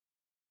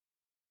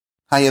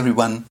Hi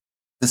everyone,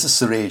 this is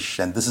Suresh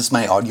and this is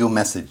my audio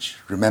message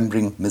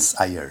remembering Miss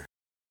Iyer.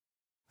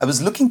 I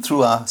was looking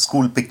through our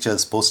school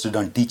pictures posted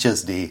on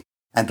Teachers' Day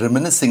and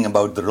reminiscing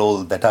about the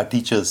role that our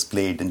teachers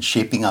played in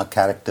shaping our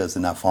characters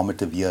in our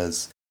formative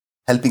years,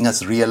 helping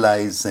us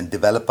realize and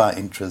develop our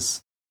interests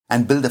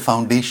and build a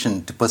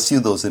foundation to pursue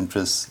those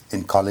interests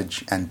in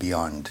college and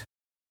beyond.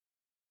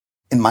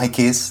 In my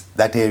case,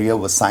 that area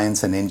was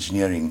science and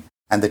engineering,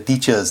 and the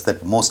teachers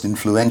that were most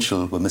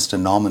influential were Mr.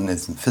 Norman in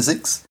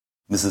physics,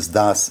 Mrs.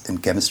 Das in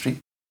chemistry,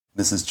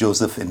 Mrs.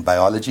 Joseph in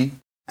biology,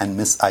 and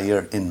Miss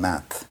Iyer in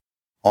math.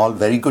 All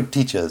very good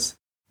teachers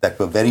that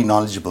were very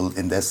knowledgeable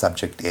in their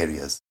subject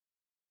areas.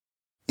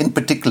 In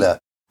particular,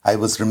 I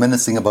was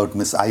reminiscing about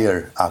Miss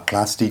Iyer, our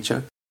class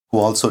teacher, who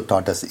also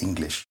taught us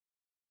English.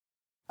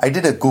 I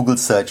did a Google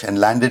search and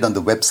landed on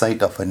the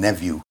website of her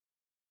nephew.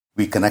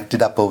 We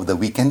connected up over the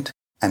weekend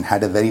and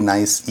had a very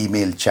nice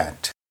email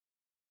chat.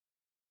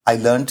 I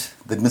learned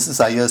that Mrs.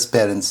 Iyer's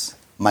parents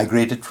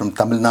migrated from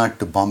Tamil Nadu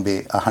to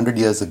Bombay 100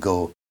 years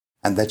ago,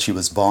 and that she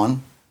was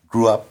born,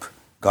 grew up,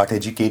 got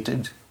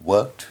educated,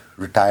 worked,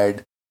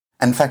 retired,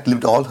 and in fact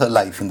lived all her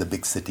life in the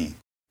big city,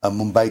 a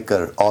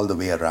Mumbaikar all the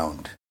way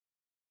around.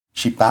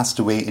 She passed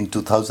away in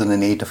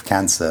 2008 of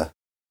cancer.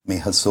 May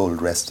her soul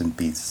rest in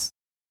peace.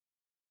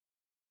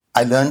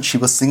 I learned she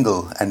was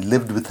single and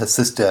lived with her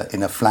sister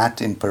in a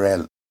flat in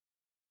Parel,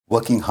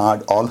 working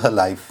hard all her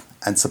life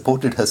and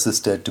supported her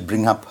sister to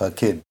bring up her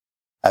kid,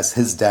 as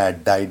his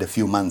dad died a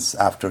few months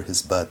after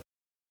his birth.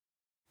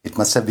 It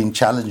must have been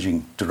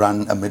challenging to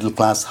run a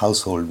middle-class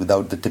household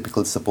without the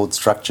typical support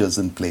structures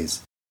in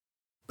place,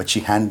 but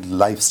she handled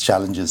life's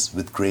challenges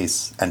with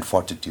grace and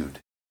fortitude.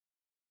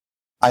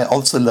 I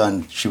also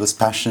learned she was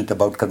passionate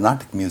about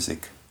Carnatic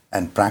music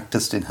and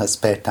practiced in her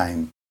spare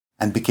time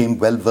and became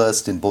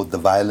well-versed in both the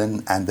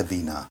violin and the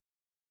veena.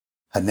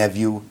 Her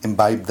nephew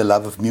imbibed the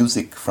love of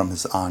music from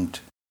his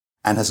aunt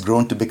and has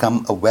grown to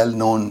become a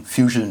well-known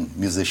fusion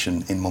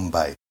musician in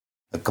Mumbai,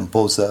 a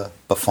composer,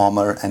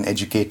 performer, and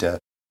educator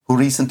who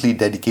recently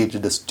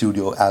dedicated a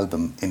studio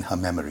album in her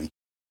memory.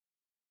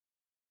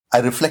 I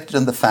reflected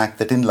on the fact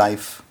that in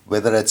life,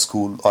 whether at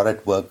school or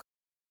at work,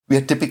 we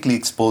are typically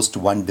exposed to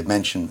one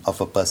dimension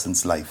of a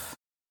person's life.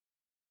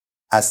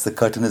 As the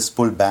curtain is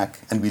pulled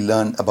back and we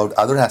learn about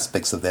other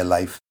aspects of their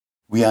life,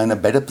 we are in a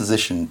better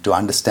position to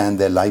understand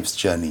their life's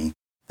journey,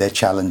 their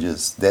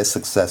challenges, their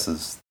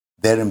successes,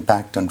 their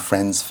impact on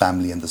friends,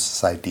 family, and the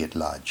society at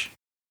large.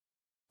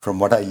 From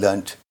what I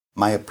learnt,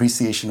 my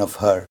appreciation of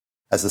her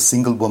as a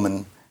single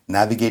woman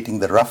navigating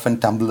the rough and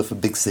tumble of a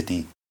big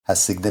city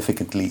has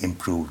significantly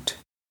improved.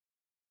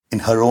 In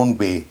her own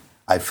way,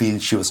 I feel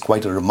she was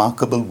quite a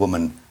remarkable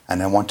woman,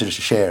 and I wanted to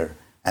share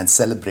and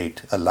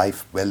celebrate a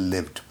life well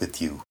lived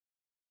with you.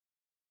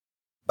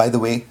 By the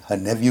way, her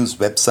nephew's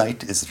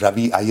website is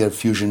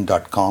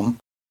raviiyerfusion.com,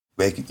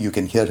 where you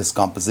can hear his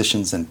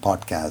compositions and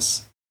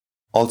podcasts.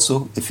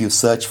 Also, if you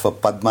search for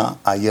Padma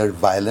Iyer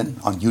Violin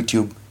on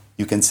YouTube,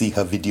 you can see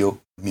her video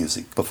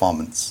music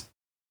performance.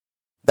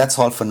 That's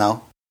all for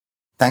now.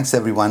 Thanks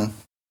everyone.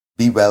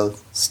 Be well,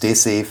 stay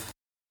safe.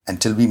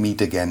 Until we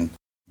meet again,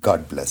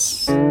 God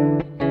bless.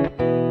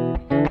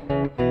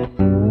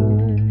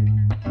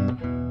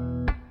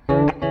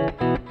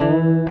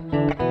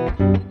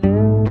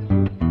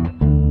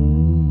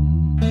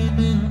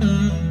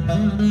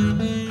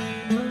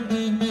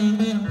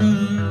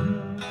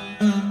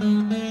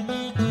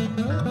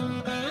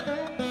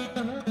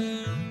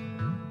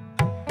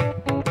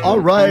 All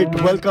right,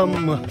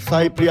 welcome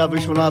Sai Priya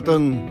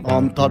Vishwanathan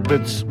on Thought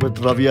Bits with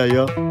Ravi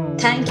Iyer.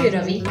 Thank you,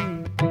 Ravi.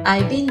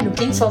 I've been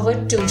looking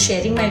forward to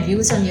sharing my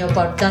views on your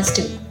podcast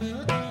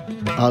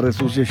too. Our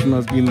association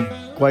has been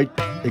quite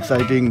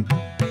exciting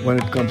when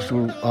it comes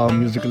to our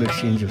musical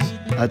exchanges.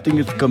 I think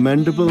it's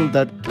commendable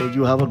that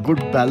you have a good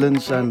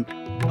balance and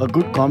a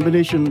good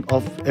combination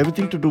of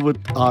everything to do with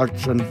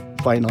arts and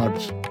fine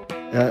arts.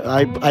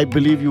 I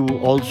believe you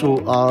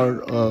also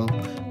are a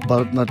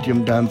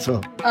Bharatanatyam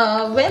dancer.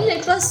 Well,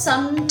 it was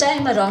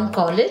sometime around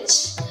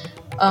college.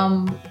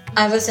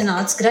 I was an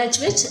arts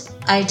graduate.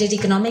 I did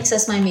economics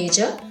as my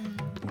major.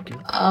 Okay.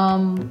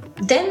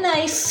 Then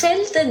I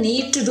felt the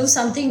need to do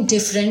something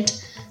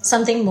different,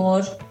 something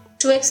more,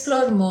 to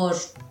explore more.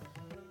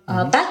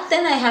 Back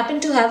then, I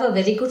happened to have a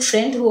very good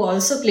friend who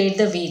also played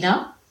the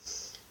veena.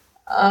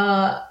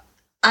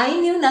 I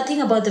knew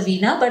nothing about the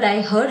veena, but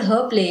I heard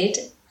her play it,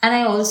 and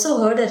I also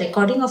heard a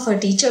recording of her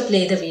teacher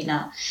play the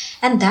veena,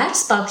 and that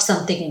sparked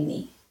something in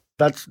me.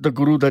 That's the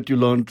guru that you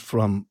learned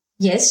from.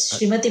 Yes,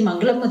 Srimati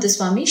Mangalam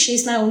Muthuswami.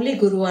 She's my only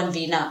guru on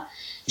veena.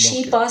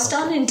 She passed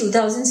on in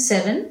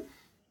 2007,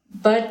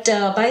 but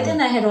by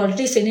then I had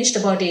already finished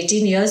about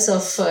 18 years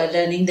of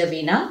learning the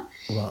veena.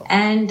 Wow.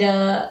 And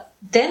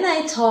then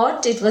I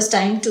thought it was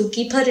time to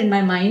keep her in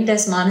my mind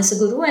as Manasa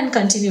Guru and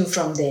continue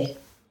from there.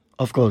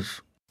 Of course,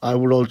 I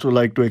would also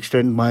like to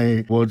extend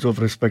my words of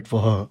respect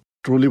for her.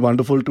 Truly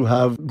wonderful to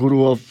have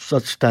guru of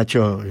such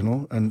stature,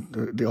 and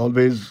they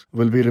always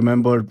will be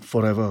remembered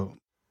forever.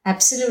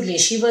 Absolutely.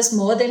 She was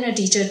more than a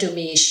teacher to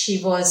me. She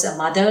was a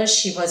mother.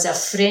 She was a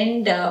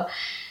friend.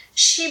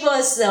 She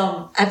was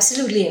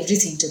absolutely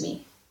everything to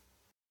me.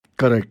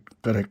 Correct.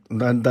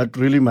 And that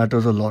really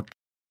matters a lot.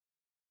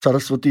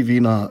 Saraswati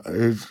Veena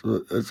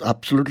is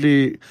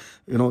absolutely,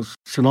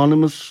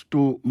 synonymous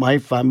to my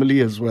family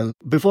as well.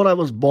 Before I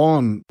was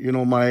born,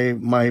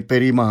 my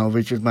Perima,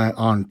 which is my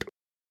aunt,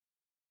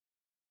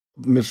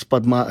 Miss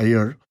Padma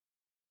Iyer,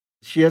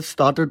 she had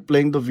started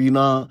playing the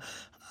Veena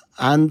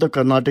and the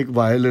Carnatic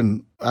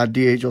violin at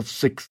the age of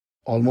 6,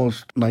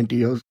 almost 90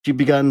 years. She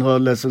began her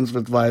lessons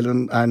with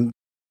violin and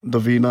the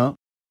Veena.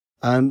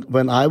 And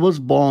when I was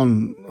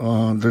born,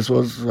 this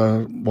was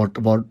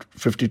about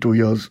 52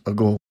 years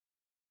ago,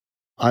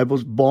 I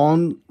was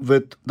born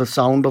with the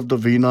sound of the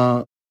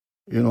Veena,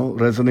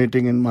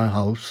 resonating in my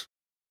house.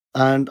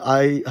 And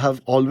I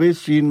have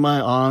always seen my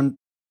aunt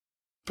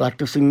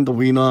practicing the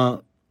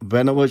Veena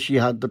whenever she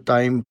had the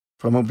time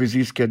from a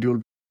busy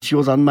schedule. She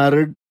was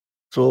unmarried,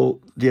 so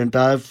the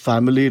entire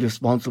family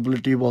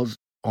responsibility was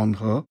on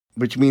her,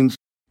 which means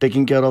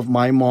taking care of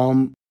my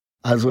mom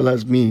as well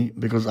as me,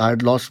 because I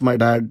had lost my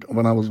dad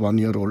when I was 1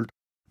 year old.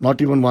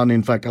 Not even one,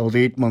 in fact, I was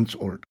 8 months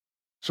old.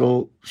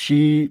 So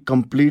she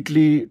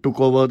completely took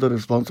over the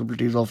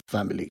responsibilities of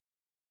family.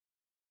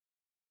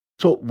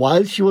 So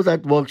while she was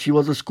at work, she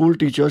was a school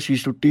teacher. She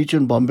used to teach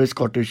in Bombay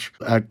Scottish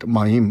at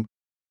Mahim.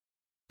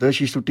 There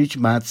she used to teach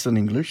maths and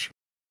English.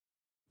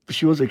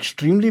 She was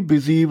extremely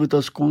busy with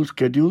her school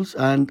schedules,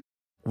 and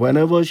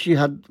whenever she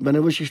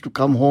used to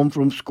come home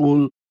from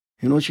school,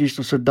 she used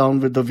to sit down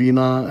with the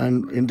Veena,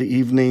 and in the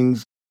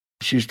evenings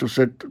she used to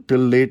sit till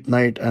late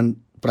night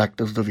and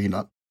practice the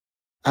Veena.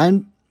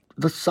 And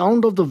the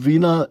sound of the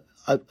Veena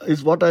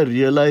is what I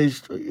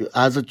realized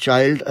as a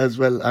child as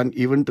well, and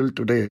even till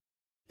today,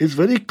 is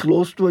very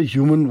close to a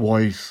human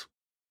voice.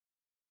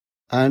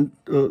 And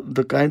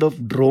the kind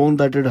of drone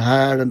that it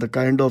had, and the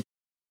kind of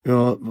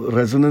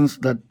resonance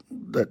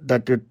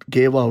that it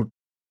gave out,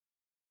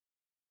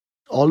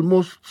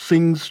 almost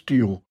sings to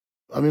you.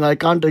 I mean, I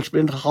can't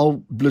explain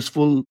how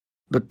blissful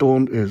the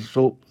tone is.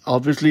 So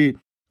obviously,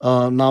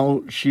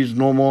 now she's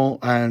no more,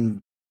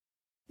 and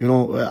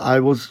I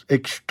was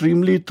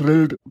extremely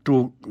thrilled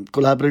to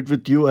collaborate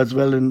with you as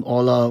well in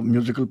all our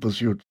musical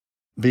pursuits,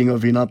 being a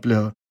Veena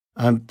player.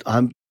 And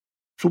I'm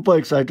super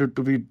excited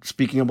to be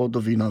speaking about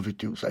the Veena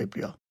with you, Sai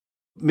Priya.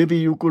 Maybe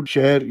you could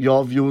share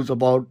your views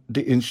about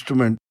the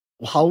instrument.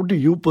 How do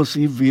you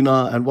perceive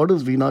Veena, and what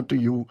is Veena to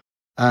you?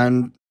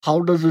 And how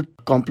does it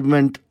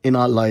complement in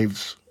our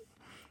lives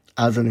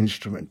as an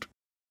instrument?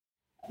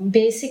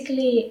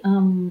 Basically,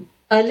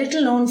 a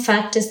little known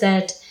fact is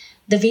that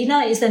the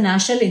Veena is the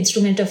national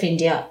instrument of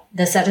India.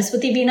 The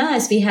Saraswati Veena,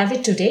 as we have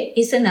it today,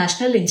 is the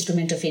national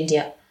instrument of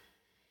India.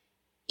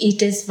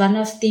 It is one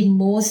of the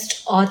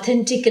most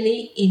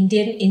authentically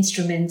Indian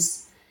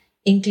instruments,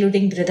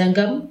 including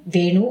Mridangam,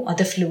 Venu, or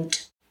the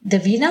flute. The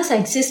Veena's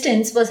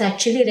existence was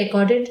actually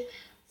recorded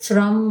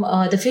from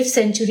the 5th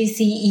century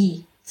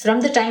CE,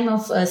 from the time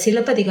of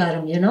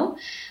Silappadigaram,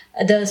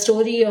 the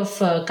story of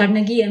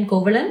Kannagi and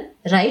Kovalan.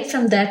 Right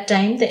from that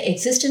time, the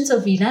existence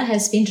of Veena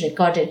has been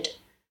recorded.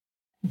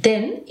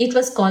 Then it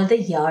was called the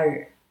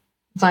Yar,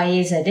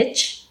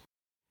 Y-A-Z-H,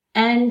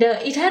 and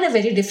it had a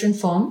very different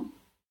form.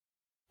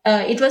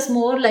 It was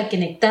more like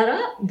an ektara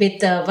with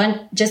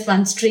just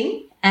one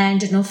string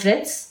and no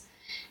frets.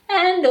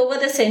 And over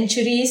the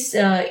centuries,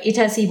 it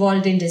has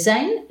evolved in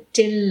design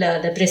till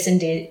the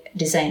present day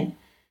design.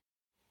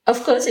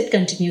 Of course, it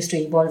continues to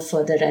evolve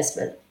further as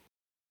well.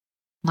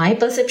 My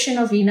perception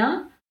of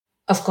Veena,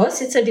 of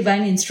course, it's a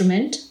divine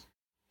instrument.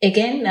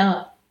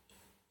 Again,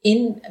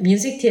 in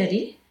music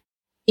theory,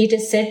 it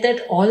is said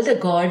that all the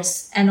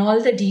gods and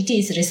all the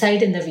deities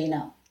reside in the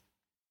Veena.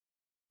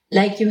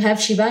 Like you have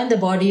Shiva in the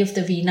body of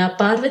the Veena,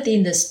 Parvati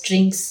in the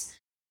strings,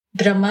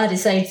 Brahma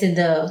resides in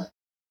the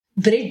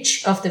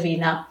bridge of the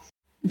Veena,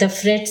 the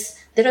frets.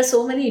 There are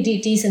so many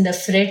deities in the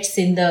frets,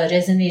 in the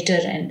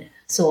resonator, and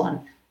so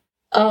on.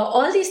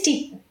 All these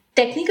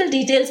technical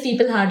details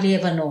people hardly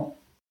ever know.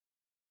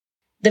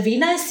 The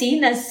Veena is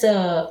seen as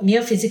a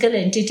mere physical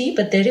entity,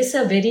 but there is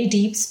a very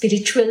deep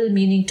spiritual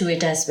meaning to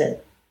it as well.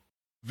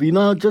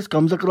 Veena just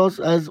comes across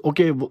as,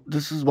 okay,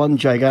 this is one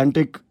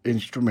gigantic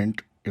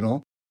instrument,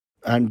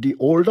 and the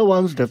older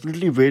ones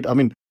definitely weighed. I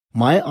mean,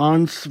 my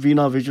aunt's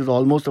Veena, which is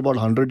almost about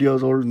 100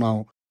 years old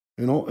now,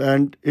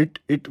 and it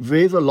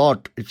weighs a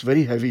lot. It's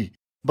very heavy.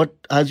 But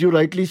as you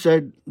rightly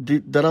said,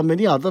 there are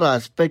many other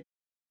aspects,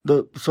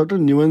 the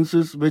certain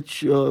nuances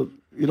which, if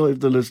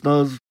the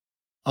listeners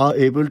are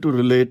able to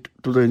relate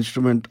to the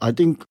instrument, I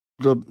think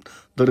the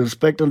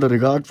respect and the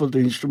regard for the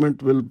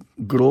instrument will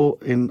grow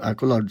in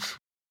accolades.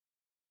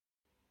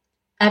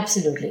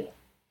 Absolutely.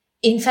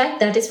 In fact,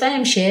 that is why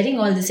I'm sharing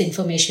all this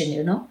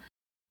information,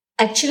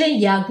 Actually,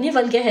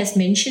 Yajnavalkya has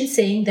mentioned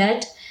saying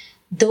that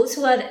those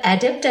who are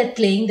adept at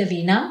playing the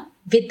Veena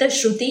with the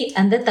Shruti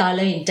and the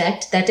Tala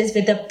intact, that is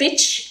with the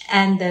pitch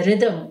and the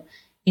rhythm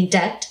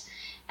intact,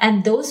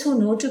 and those who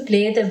know to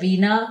play the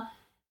Veena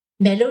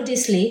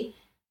melodiously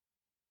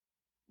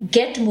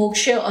get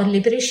moksha or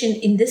liberation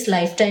in this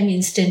lifetime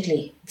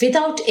instantly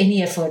without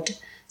any effort.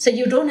 So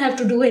you don't have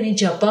to do any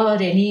japa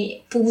or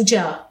any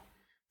puja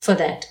for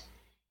that.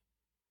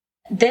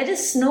 There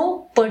is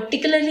no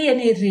particularly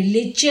any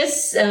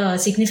religious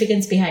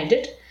significance behind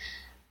it.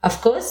 Of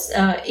course,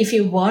 if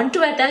you want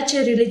to attach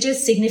a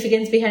religious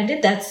significance behind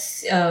it,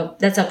 that's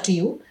up to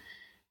you.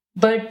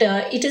 But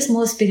it is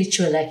more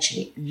spiritual,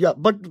 actually. Yeah,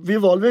 but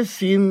we've always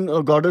seen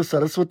goddess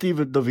Saraswati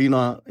with the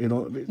veena,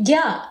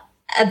 Yeah,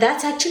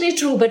 that's actually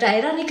true. But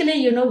ironically,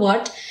 you know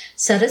what?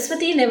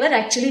 Saraswati never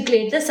actually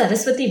played the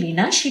Saraswati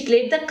veena. She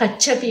played the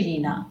Kachapi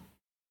veena.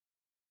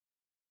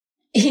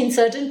 In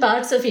certain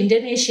parts of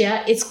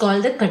Indonesia, it's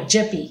called the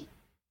Kajapi.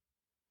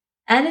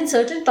 And in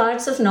certain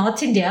parts of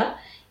North India,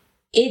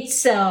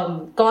 it's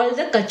called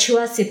the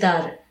Kachua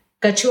sitar.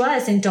 Kachua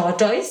as in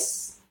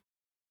tortoise.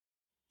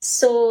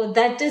 So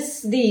that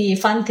is the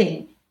fun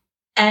thing.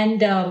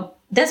 And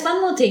there's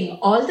one more thing.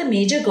 All the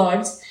major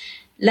gods,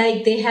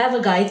 like they have a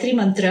Gayatri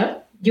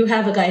mantra. You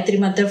have a Gayatri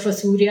mantra for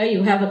Surya.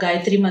 You have a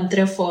Gayatri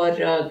mantra for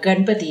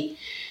Ganpati.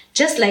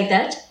 Just like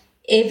that,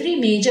 every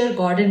major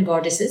god and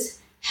goddesses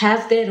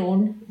have their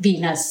own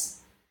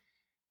veenas.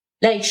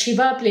 Like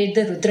Shiva played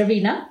the Rudra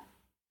veena.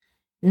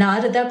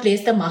 Narada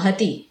plays the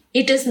Mahati.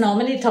 It is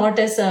normally thought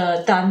as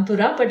a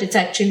Tanpura, but it's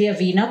actually a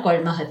veena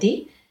called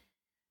Mahati.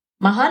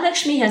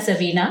 Mahalakshmi has a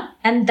veena,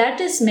 and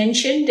that is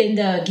mentioned in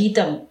the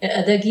Geetam.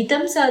 The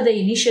Geetams are the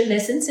initial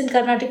lessons in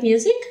Carnatic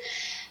music.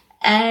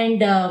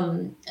 And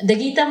the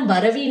Geetam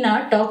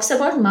Varaveena talks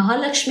about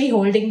Mahalakshmi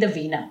holding the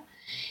veena.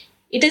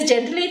 It is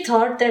generally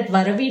thought that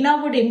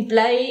Varaveena would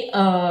imply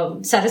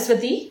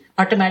Saraswati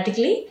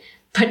automatically,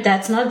 but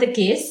that's not the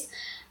case.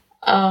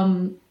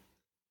 The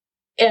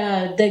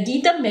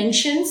Geetam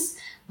mentions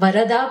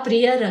Varada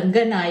Priya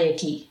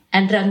Ranganayaki,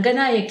 and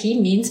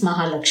Ranganayaki means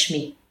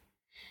Mahalakshmi.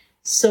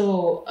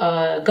 So,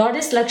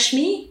 Goddess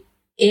Lakshmi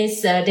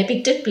is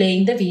depicted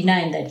playing the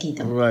veena in that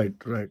Geetam.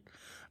 Right.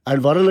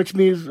 And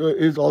Varalakshmi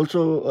is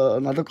also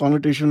another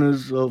connotation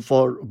is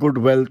for good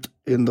wealth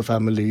in the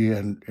family,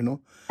 and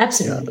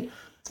Absolutely.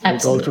 Yeah,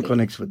 it also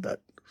connects with that.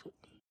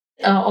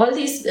 All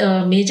these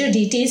major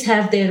deities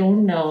have their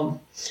own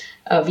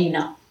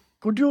veena.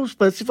 Could you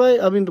specify?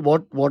 I mean,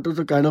 what is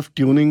the kind of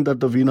tuning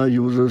that the veena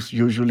uses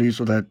usually,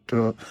 so that,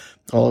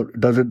 or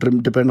does it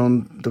depend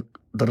on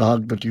the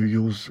rag that you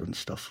use and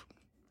stuff?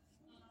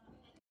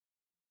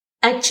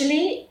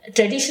 Actually,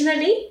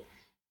 traditionally,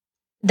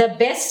 the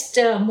best,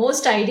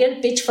 most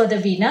ideal pitch for the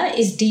veena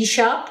is D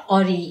sharp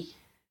or E.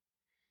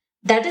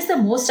 That is the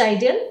most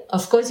ideal.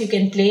 Of course, you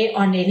can play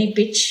on any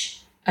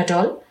pitch at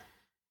all.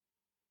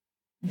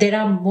 There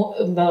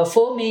are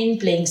 4 main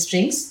playing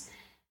strings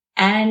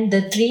and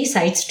the 3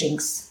 side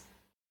strings.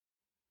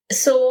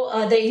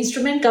 So the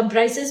instrument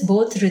comprises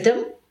both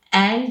rhythm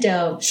and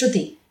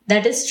Shruti.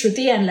 That is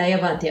Shruti and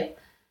Layavadya.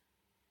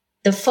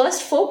 The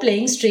first 4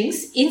 playing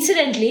strings,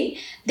 incidentally,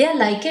 they are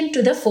likened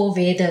to the 4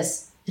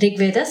 Vedas. Rig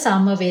Veda,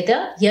 Sama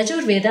Veda,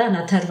 Yajur Veda and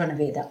Atharvana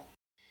Veda.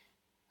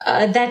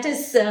 That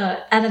is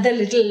another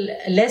little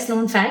less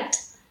known fact.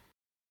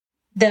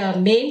 The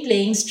main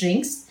playing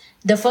strings,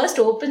 the first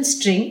open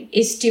string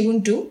is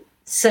tuned to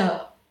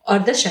Sa or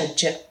the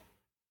Shadja.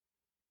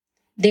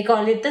 They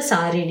call it the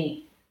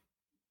Sarini.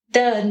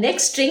 The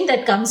next string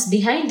that comes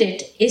behind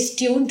it is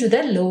tuned to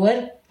the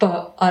lower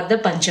Pa or the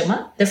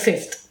Panchama, the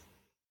 5th.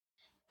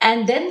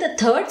 And then the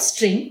third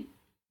string,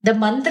 the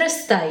Mandra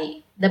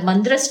Sthai, the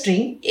Mandra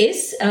string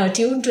is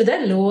tuned to the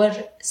lower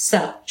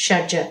Sa,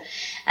 Shadja.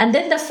 And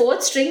then the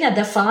 4th string at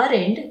the far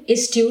end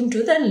is tuned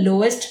to the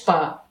lowest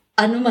Pa,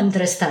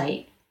 Anumandra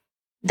Sthai.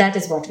 That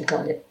is what we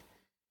call it.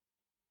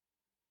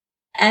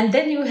 And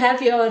then you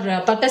have your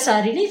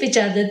Pakasarini, which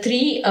are the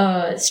 3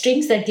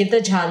 strings that give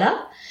the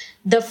Jhala.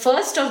 The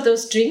first of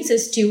those strings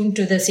is tuned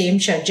to the same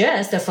Shadja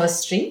as the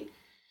first string.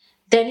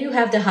 Then you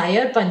have the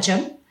higher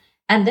Pancham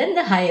and then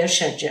the higher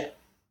Shadja.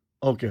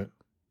 Okay.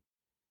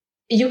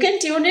 You can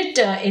tune it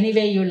any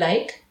way you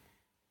like.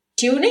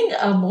 Tuning,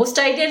 most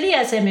ideally,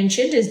 as I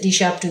mentioned, is D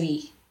sharp to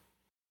E.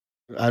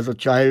 As a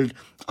child,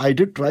 I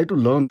did try to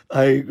learn.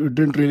 I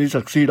didn't really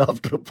succeed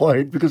after a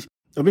point because,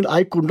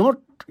 I could not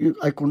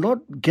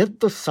get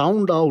the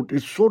sound out.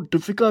 It's so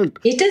difficult.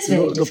 It is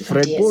very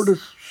difficult. The fretboard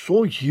is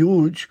so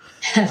huge.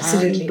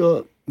 Absolutely.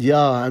 And,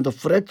 and the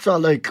frets are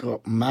like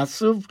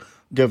massive.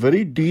 They're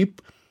very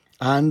deep.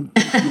 And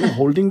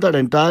holding that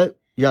entire,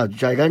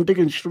 gigantic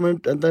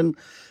instrument and then,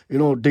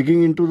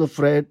 digging into the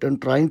fret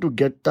and trying to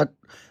get that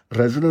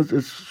resonance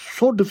is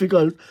so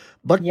difficult.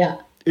 But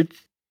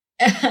it's...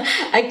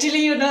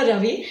 Actually,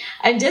 Ravi,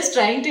 I'm just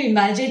trying to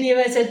imagine you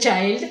as a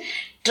child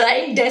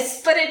trying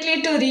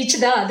desperately to reach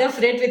the other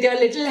fret with your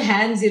little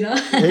hands,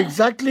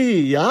 Exactly,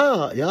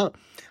 yeah.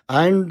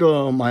 And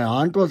my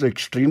aunt was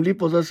extremely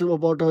possessive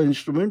about her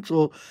instrument.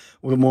 So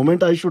the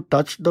moment I should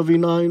touch the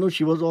veena,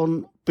 she was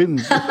on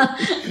pins.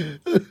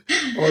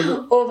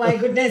 Oh my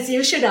goodness,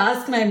 you should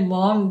ask my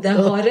mom the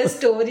horror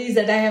stories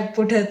that I have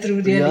put her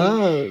through, really.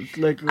 Yeah, it's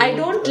like... I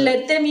don't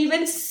let them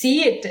even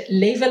see it,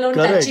 leave alone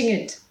touching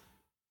it.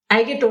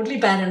 I get totally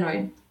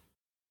paranoid.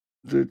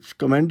 It's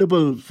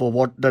commendable for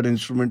what that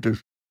instrument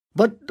is.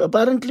 But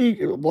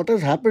apparently what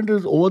has happened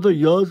is over the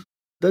years,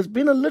 there's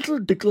been a little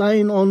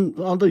decline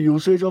on the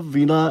usage of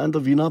Veena and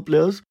the Veena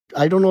players.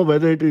 I don't know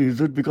whether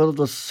is it because of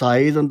the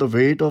size and the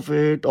weight of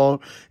it, or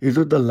is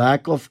it the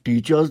lack of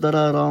teachers that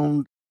are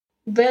around?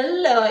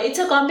 Well, it's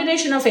a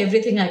combination of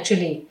everything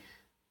actually.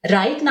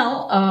 Right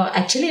now,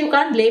 actually, you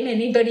can't blame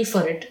anybody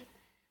for it.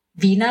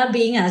 Veena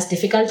being as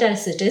difficult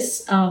as it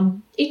is,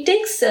 it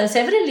takes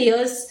several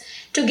years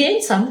to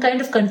gain some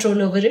kind of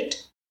control over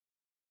it.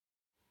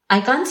 I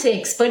can't say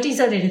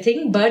expertise or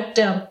anything, but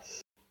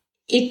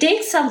it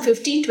takes some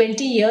 15-20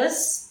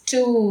 years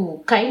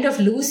to kind of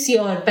lose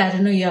your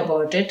paranoia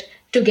about it,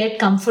 to get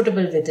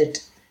comfortable with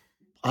it.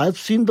 I've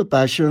seen the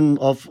passion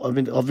of, I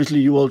mean, obviously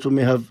you also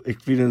may have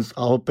experienced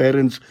our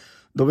parents,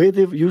 the way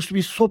they used to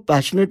be so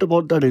passionate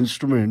about that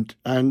instrument,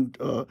 and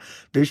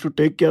they used to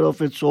take care of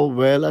it so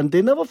well, and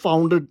they never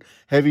found it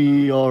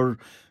heavy or,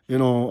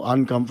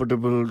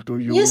 uncomfortable to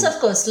use. Yes, of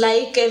course.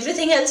 Like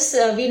everything else,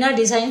 Veena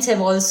designs have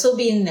also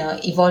been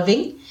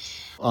evolving.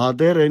 Are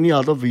there any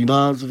other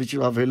Veenas which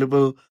are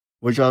available,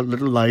 which are a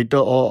little lighter,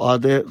 or are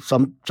there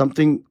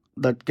something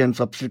that can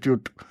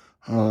substitute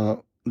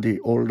the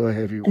older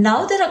heavy?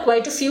 Now there are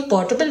quite a few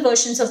portable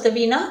versions of the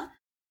Veena.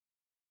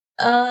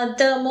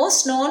 The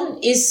most known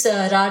is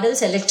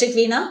Radl's electric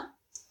Veena.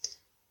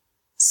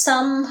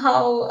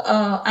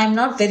 Somehow, I'm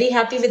not very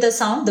happy with the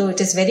sound, though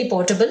it is very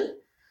portable.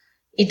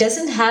 It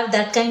doesn't have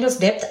that kind of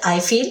depth,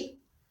 I feel.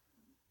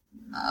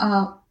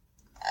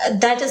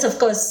 That is, of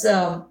course,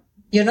 the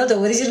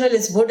original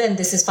is wood and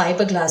this is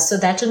fiberglass, so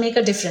that will make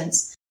a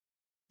difference.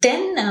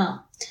 Then,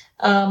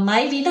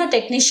 my Veena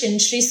technician,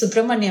 Sri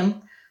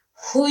Subramaniam,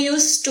 who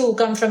used to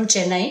come from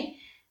Chennai,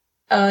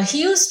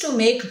 he used to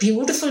make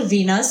beautiful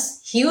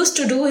Veenas. He used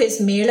to do his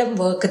melam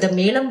work. The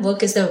melam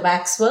work is the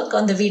wax work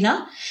on the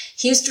Veena.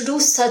 He used to do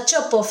such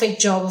a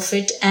perfect job of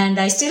it, and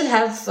I still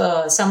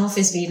have some of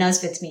his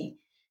Veenas with me.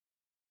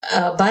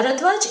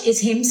 Bharadwaj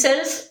is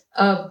himself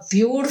a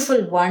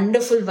beautiful,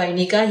 wonderful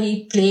Vainika.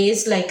 He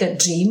plays like a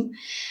dream.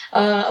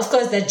 Of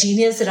course, that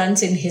genius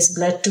runs in his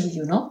blood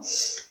too,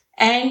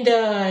 And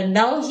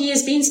now he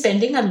has been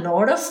spending a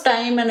lot of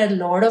time and a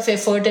lot of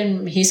effort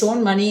and his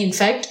own money, in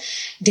fact,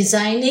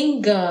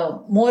 designing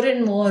more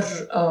and more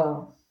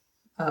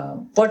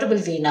portable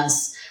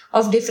Veenas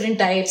of different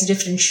types,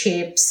 different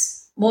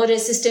shapes, more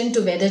resistant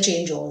to weather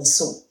change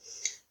also.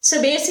 So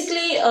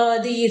basically,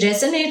 the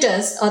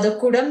resonators or the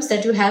kudams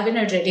that you have in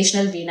a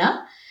traditional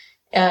Veena,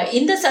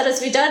 in the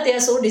Sarasvita, they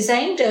are so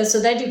designed so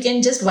that you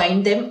can just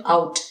wind them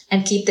out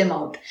and keep them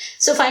out.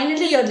 So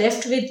finally, you're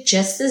left with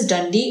just this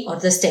dandi or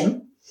the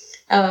stem,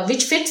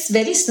 which fits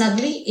very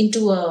snugly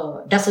into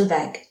a duffel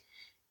bag.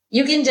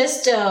 You can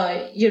just,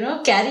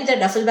 carry the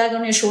duffel bag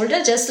on your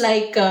shoulder just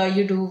like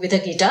you do with a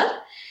guitar.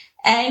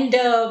 And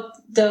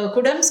the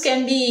kudams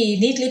can be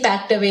neatly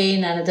packed away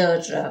in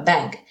another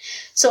bag.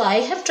 So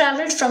I have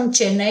traveled from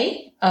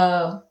Chennai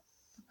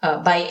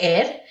by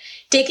air,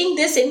 taking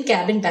this in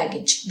cabin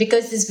baggage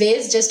because this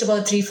weighs just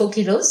about 3-4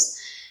 kilos.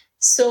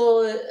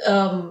 So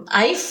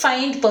I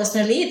find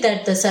personally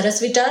that the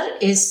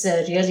Sarasvita is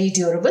really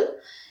durable.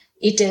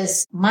 It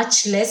is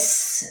much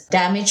less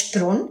damage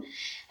prone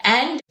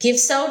and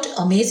gives out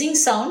amazing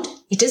sound.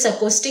 It is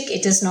acoustic.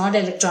 It is not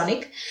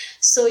electronic.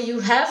 So you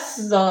have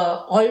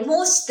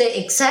almost the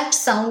exact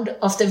sound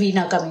of the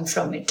Veena coming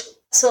from it.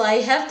 So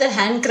I have the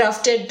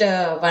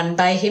handcrafted one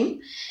by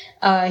him.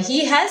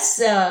 He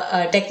has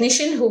a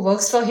technician who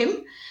works for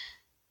him.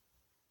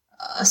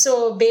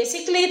 So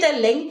basically the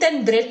length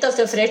and breadth of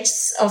the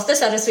frets of the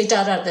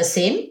Sarasvita are the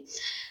same.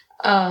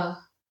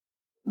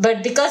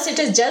 But because it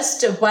is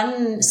just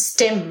one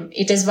stem,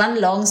 it is one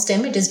long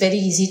stem, it is very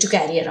easy to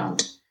carry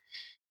around.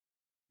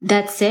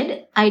 That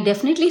said, I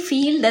definitely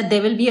feel that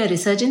there will be a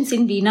resurgence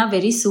in Veena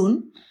very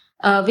soon,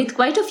 with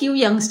quite a few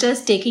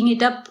youngsters taking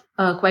it up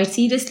quite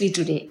seriously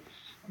today.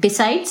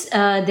 Besides,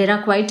 there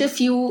are quite a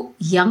few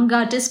young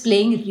artists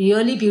playing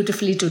really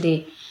beautifully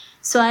today.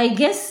 So I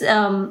guess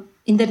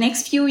in the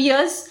next few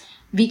years,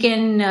 we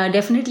can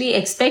definitely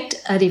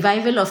expect a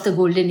revival of the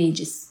golden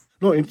ages.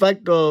 No, in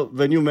fact,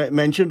 when you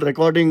mentioned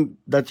recording,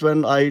 that's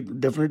when I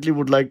definitely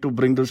would like to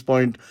bring this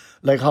point,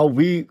 like how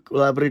we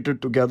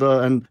collaborated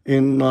together and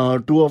in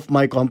 2 of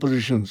my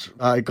compositions.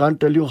 I can't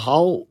tell you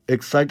how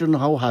excited and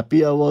how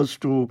happy I was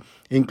to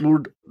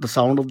include the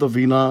sound of the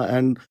Veena,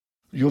 and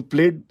you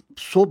played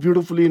so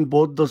beautifully in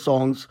both the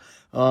songs.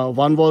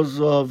 One was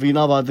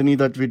Veena Vadini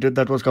that we did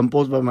that was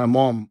composed by my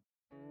mom.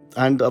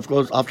 And of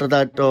course, after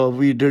that,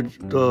 we did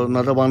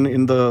another one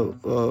in the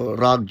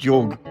Rag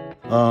Jog.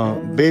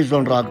 Based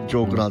on Rag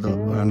Jog rather,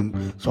 and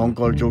song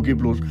called Jogi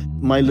Blues.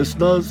 My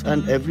listeners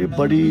and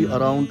everybody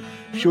around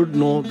should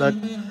know that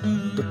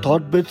the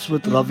Thought Bits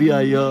with Ravi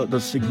Iyer,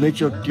 the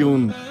signature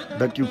tune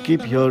that you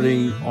keep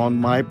hearing on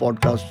my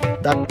podcast,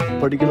 that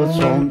particular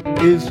song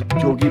is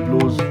Jogi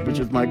Blues, which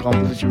is my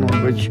composition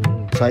on which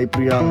Sai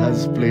Priya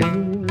has played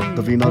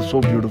the Veena so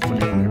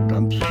beautifully on it.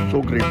 I'm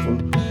so grateful.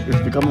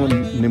 It's become a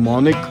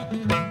mnemonic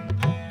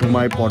to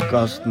my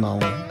podcast now,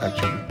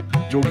 actually.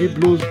 Jogi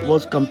Blues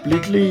was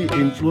completely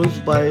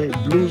influenced by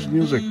blues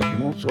music,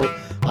 So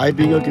I,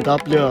 being a guitar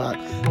player,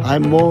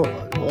 I'm more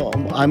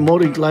I'm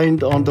more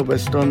inclined on the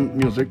Western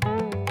music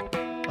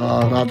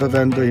rather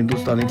than the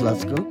Hindustani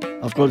classical.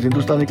 Of course,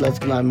 Hindustani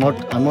classical, I'm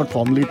not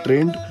formally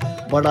trained,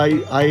 but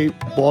I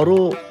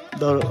borrow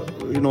the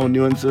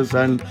nuances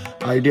and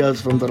ideas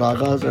from the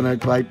ragas, and I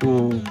try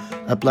to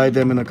apply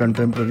them in a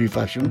contemporary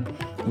fashion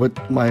with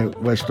my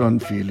Western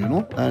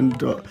feel.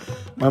 And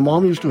my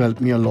mom used to help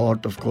me a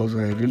lot. Of course,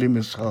 I really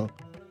miss her.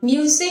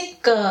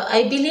 Music,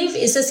 I believe,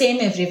 is the same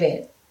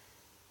everywhere.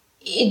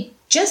 It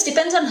just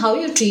depends on how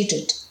you treat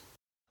it.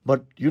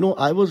 But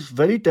I was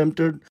very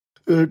tempted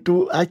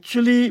to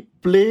actually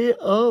play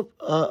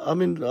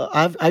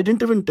I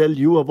didn't even tell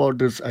you about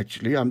this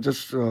actually. I'm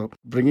just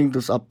bringing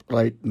this up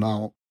right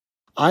now.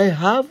 I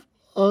have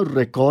a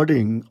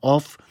recording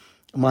of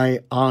my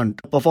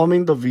aunt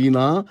performing the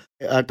veena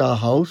at our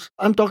house.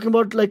 I'm talking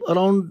about like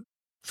around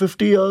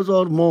 50 years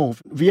or more.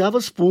 We have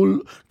a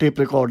spool tape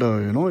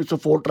recorder, it's a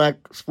 4-track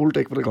spool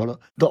tape recorder.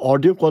 The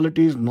audio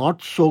quality is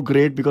not so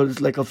great because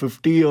it's like a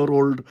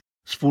 50-year-old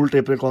spool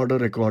tape recorder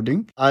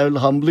recording. I will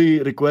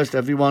humbly request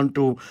everyone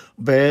to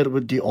bear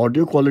with the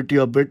audio quality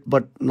a bit,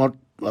 but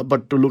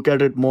to look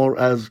at it more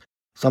as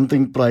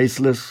something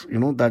priceless,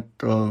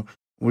 that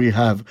we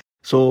have.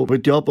 So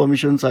with your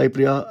permission, Sai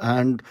Priya,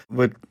 and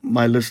with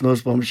my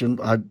listeners' permission,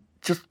 I'd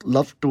just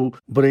love to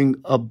bring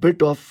a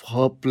bit of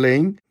her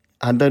playing,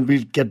 and then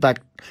we'll get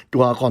back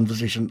to our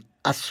conversation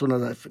as soon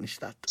as I finish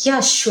that.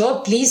 Yeah, sure.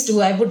 Please do.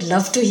 I would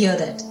love to hear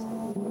that.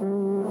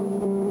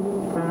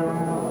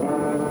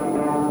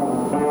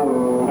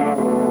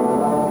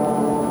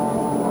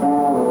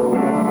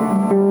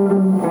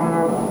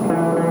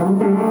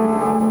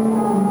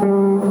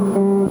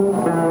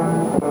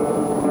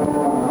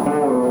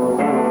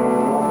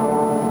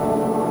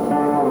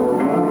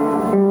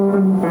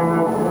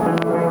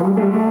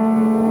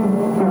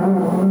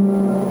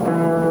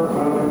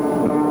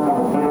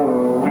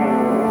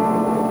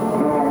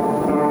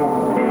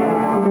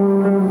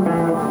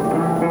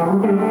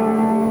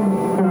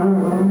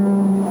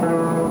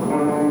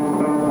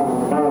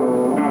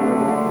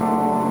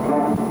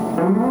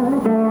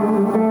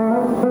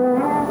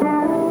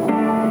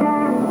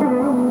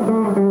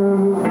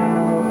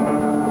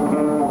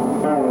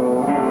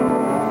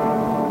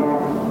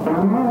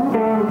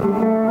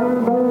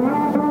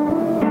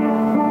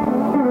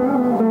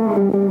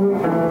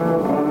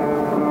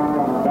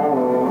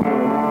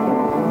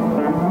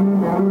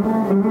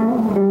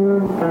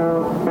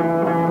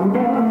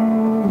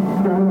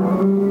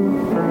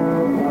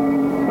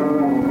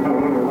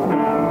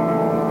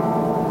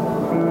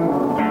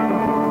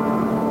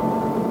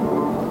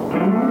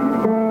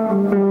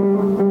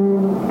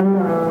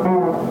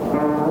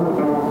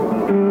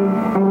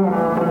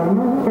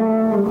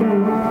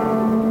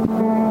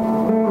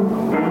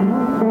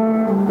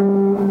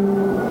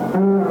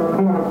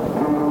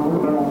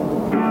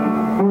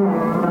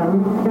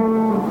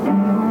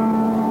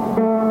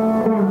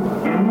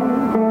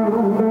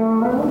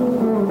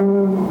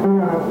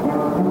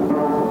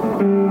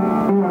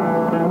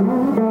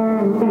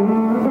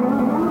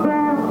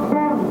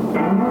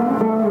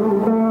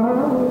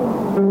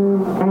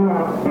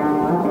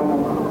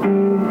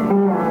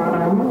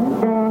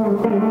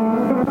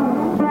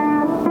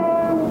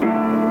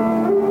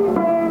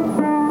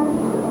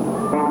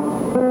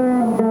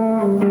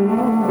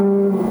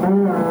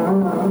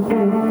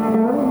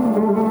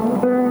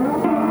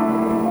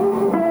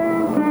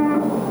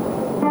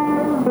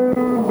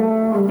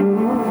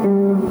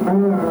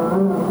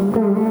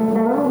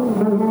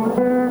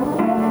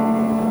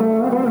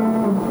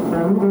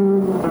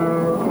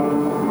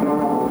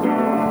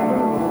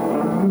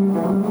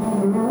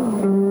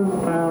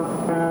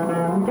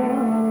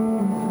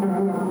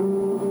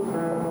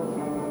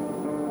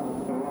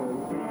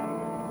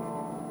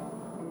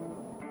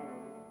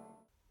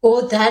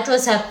 Oh, that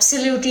was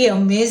absolutely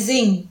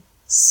amazing.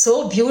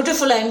 So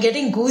beautiful. I'm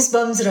getting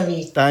goosebumps,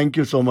 Ravi. Thank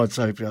you so much,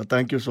 Sai Priya.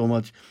 Thank you so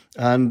much.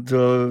 And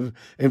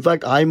in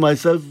fact, I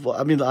myself,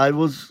 I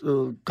was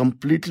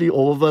completely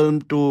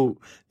overwhelmed to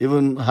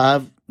even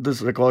have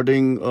this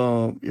recording,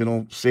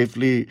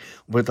 safely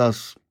with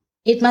us.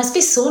 It must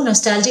be so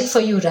nostalgic for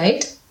you,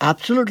 right?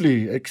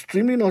 Absolutely,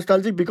 extremely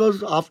nostalgic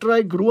because after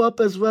I grew up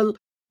as well,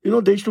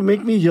 they used to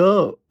make me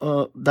hear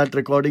that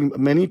recording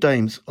many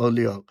times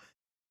earlier.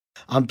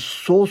 I'm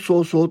so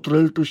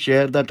thrilled to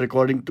share that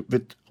recording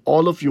with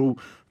all of you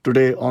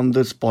today on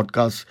this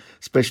podcast,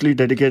 especially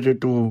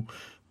dedicated to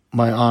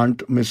my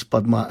aunt, Miss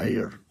Padma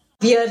Iyer.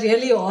 We are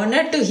really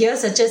honored to hear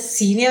such a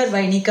senior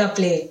Vainika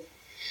play.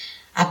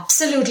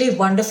 Absolutely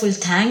wonderful.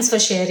 Thanks for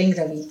sharing,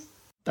 Ravi.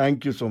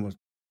 Thank you so much.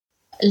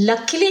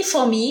 Luckily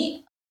for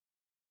me,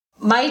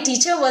 my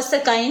teacher was the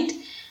kind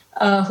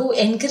who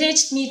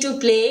encouraged me to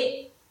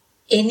play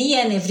any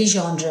and every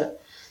genre.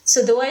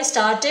 So though I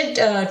started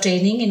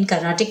training in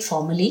Carnatic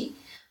formally,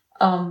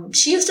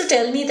 she used to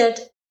tell me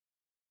that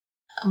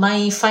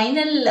my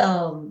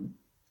final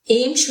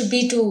aim should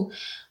be to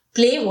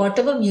play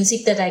whatever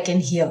music that I can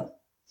hear.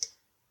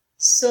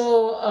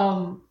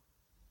 So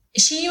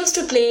she used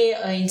to play,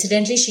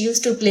 incidentally, she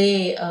used to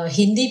play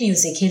Hindi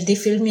music, Hindi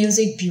film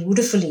music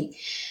beautifully.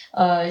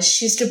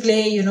 She used to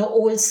play,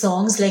 old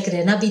songs like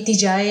Rena Biti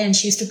Jai, and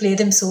she used to play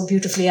them so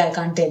beautifully, I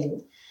can't tell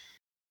you.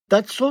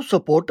 That's so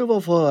supportive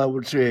of her, I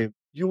would say.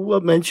 You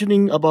were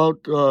mentioning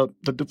about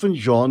the different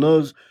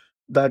genres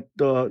that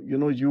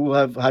you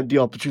have had the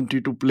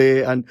opportunity to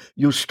play, and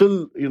you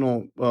still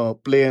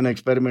play and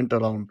experiment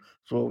around.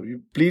 So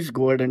please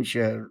go ahead and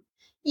share.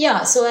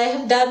 Yeah, so I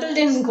have dabbled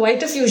in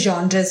quite a few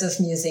genres of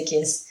music,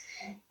 yes.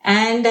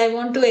 And I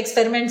want to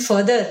experiment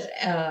further,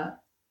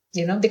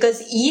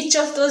 because each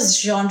of those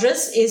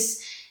genres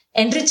is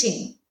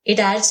enriching. It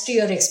adds to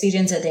your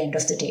experience at the end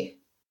of the day.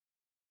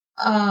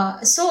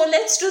 So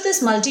let's do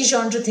this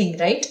multi-genre thing,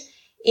 right?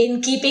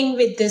 In keeping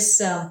with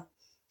this,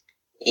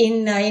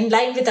 in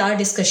line with our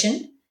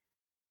discussion.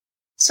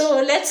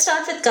 So let's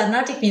start with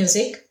Carnatic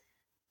music.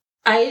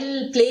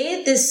 I'll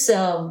play this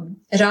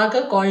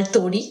raga called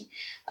Todi.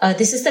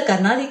 This is the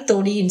Carnatic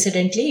Todi,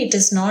 incidentally. It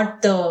is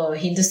not the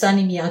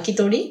Hindustani Miyaki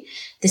Todi.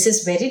 This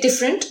is very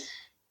different.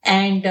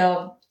 And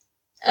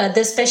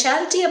the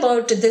specialty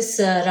about this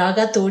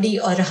raga Todi,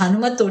 or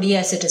Hanumat Todi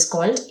as it is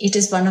called, it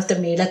is one of the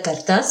Mela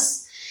Kartas.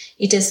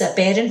 It is a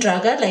parent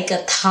raga, like a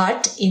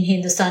thaat in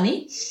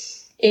Hindustani.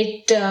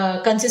 It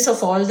consists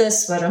of all the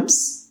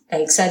swarams,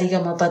 like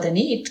Sarigama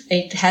Padani.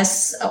 It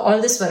has all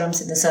the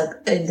swarams in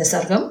the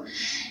sargam.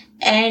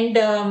 And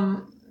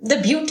the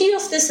beauty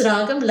of this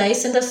ragam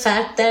lies in the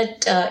fact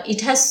that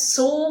it has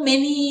so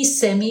many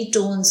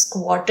semitones,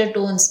 quarter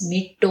tones,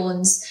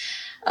 mid-tones.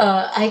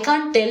 I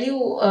can't tell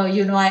you,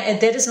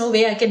 there is no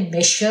way I can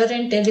measure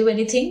and tell you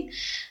anything.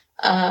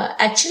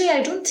 Actually,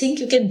 I don't think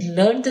you can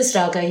learn this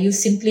raga. You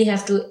simply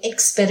have to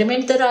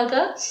experiment the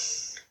raga.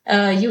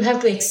 You have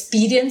to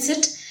experience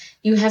it.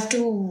 You have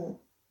to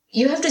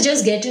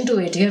just get into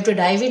it. You have to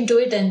dive into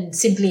it and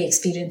simply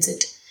experience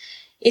it.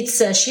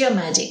 It's sheer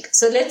magic.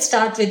 So let's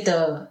start with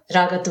the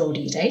raga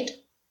Todi, right?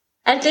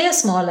 I'll play a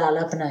small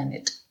alapana in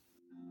it.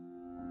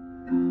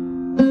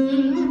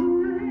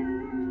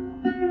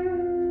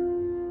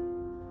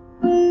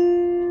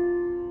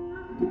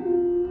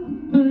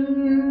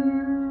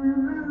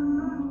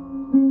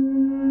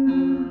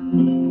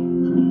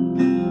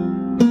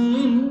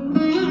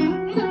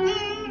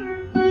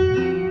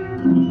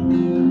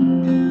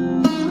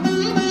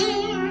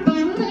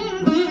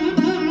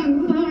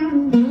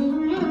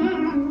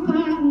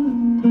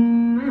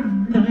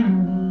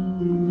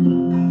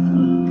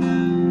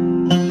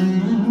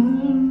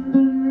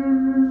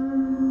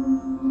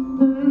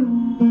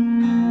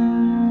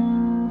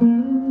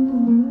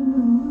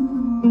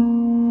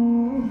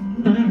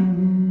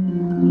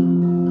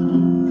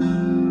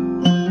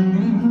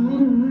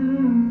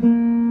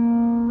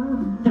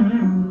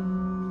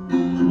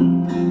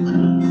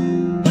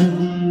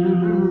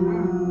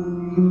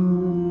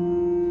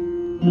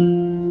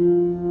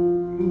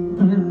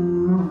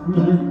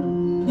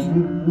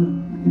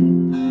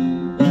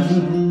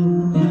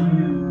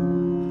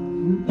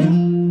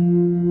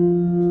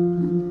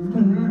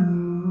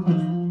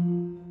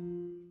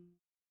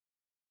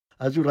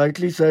 As you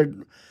rightly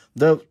said,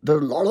 there are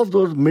a lot of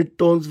those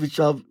mid-tones which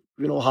are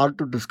hard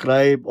to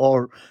describe,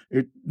 or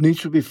it needs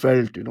to be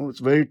felt. It's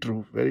very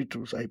true,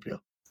 Saipriya.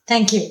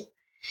 Thank you.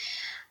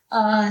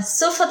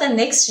 So for the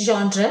next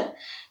genre,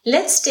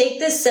 let's take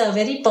this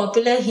very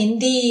popular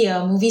Hindi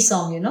movie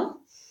song,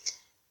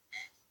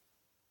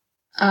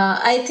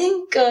 I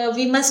think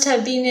we must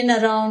have been in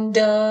around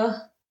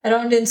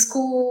in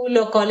school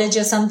or college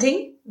or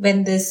something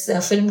when this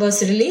film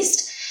was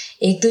released.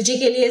 Ek Duje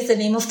Ke Liye is the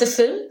name of the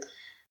film.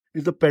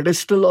 It's the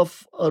pedestal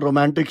of a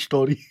romantic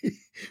story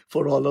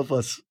for all of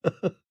us.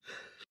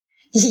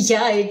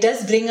 Yeah, it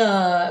does bring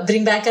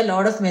back a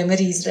lot of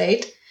memories,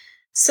 right?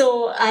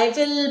 So I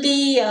will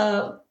be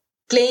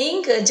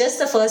playing just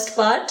the first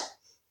part,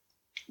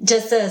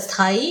 just the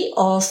sthai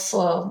of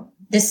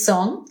this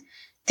song,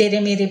 Tere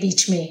Mere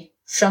Beech Mein,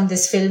 from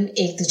this film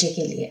Ek Duje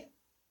Ke Liye.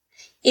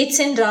 It's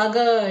in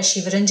Raga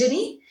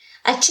Shivaranjani,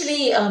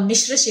 actually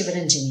Mishra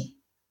Shivaranjani.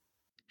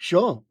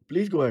 Sure,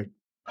 please go ahead.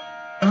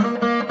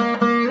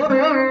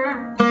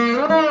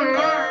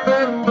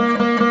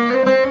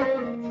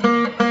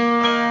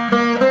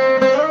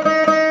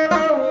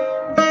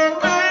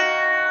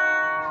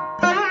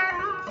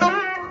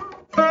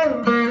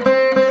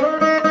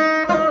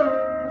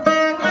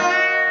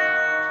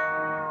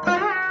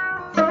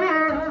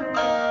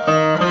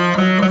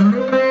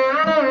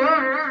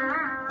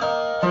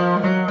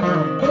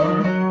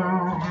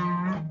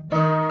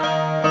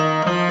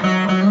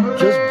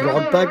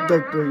 Back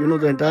that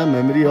the entire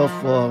memory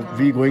of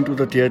we going to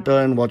the theater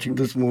and watching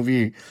this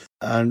movie,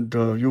 and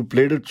you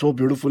played it so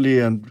beautifully,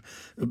 and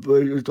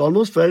it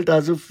almost felt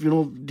as if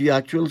the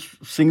actual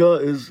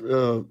singer is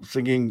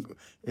singing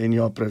in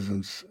your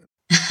presence.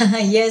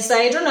 Yes,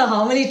 I don't know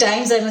how many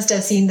times I must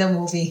have seen the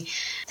movie.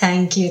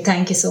 Thank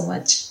you so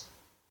much.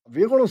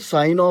 We're going to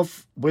sign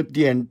off with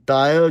the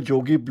entire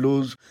Jogi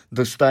Blues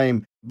this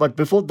time, but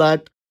before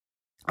that,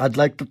 I'd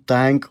like to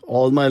thank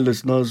all my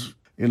listeners,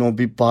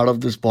 be part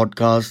of this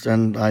podcast.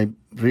 And I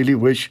really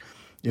wish,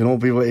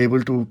 we were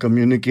able to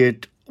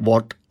communicate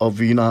what a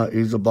veena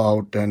is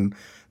about and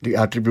the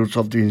attributes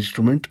of the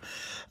instrument.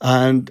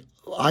 And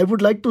I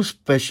would like to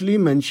specially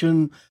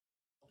mention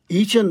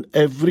each and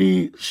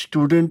every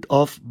student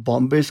of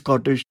Bombay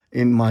Scottish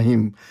in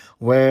Mahim,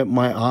 where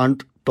my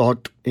aunt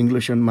taught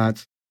English and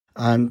maths,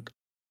 and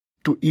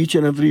to each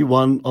and every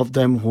one of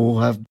them who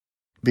have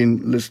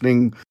been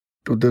listening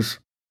to this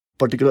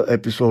particular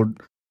episode.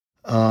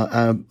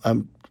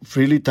 I'm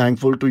really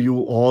thankful to you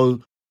all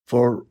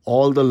for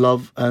all the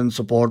love and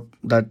support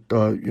that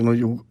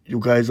you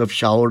guys have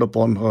showered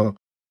upon her.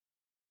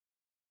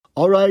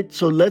 All right,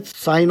 so let's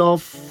sign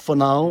off for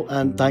now,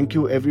 and thank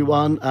you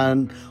everyone.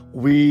 And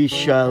we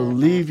shall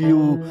leave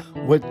you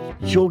with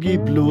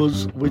Jogi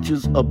Blues, which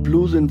is a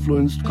blues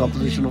influenced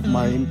composition of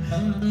mine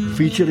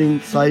featuring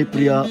Sai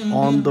Priya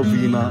on the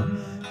veena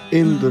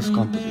in this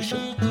composition.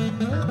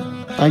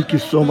 Thank you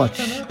so much.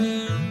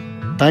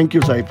 Thank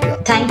you, Sai Priya.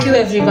 Thank you,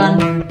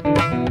 everyone.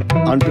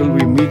 Until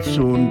we meet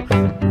soon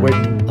with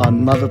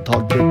another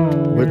thought bit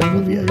with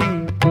Ravi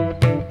Iyer.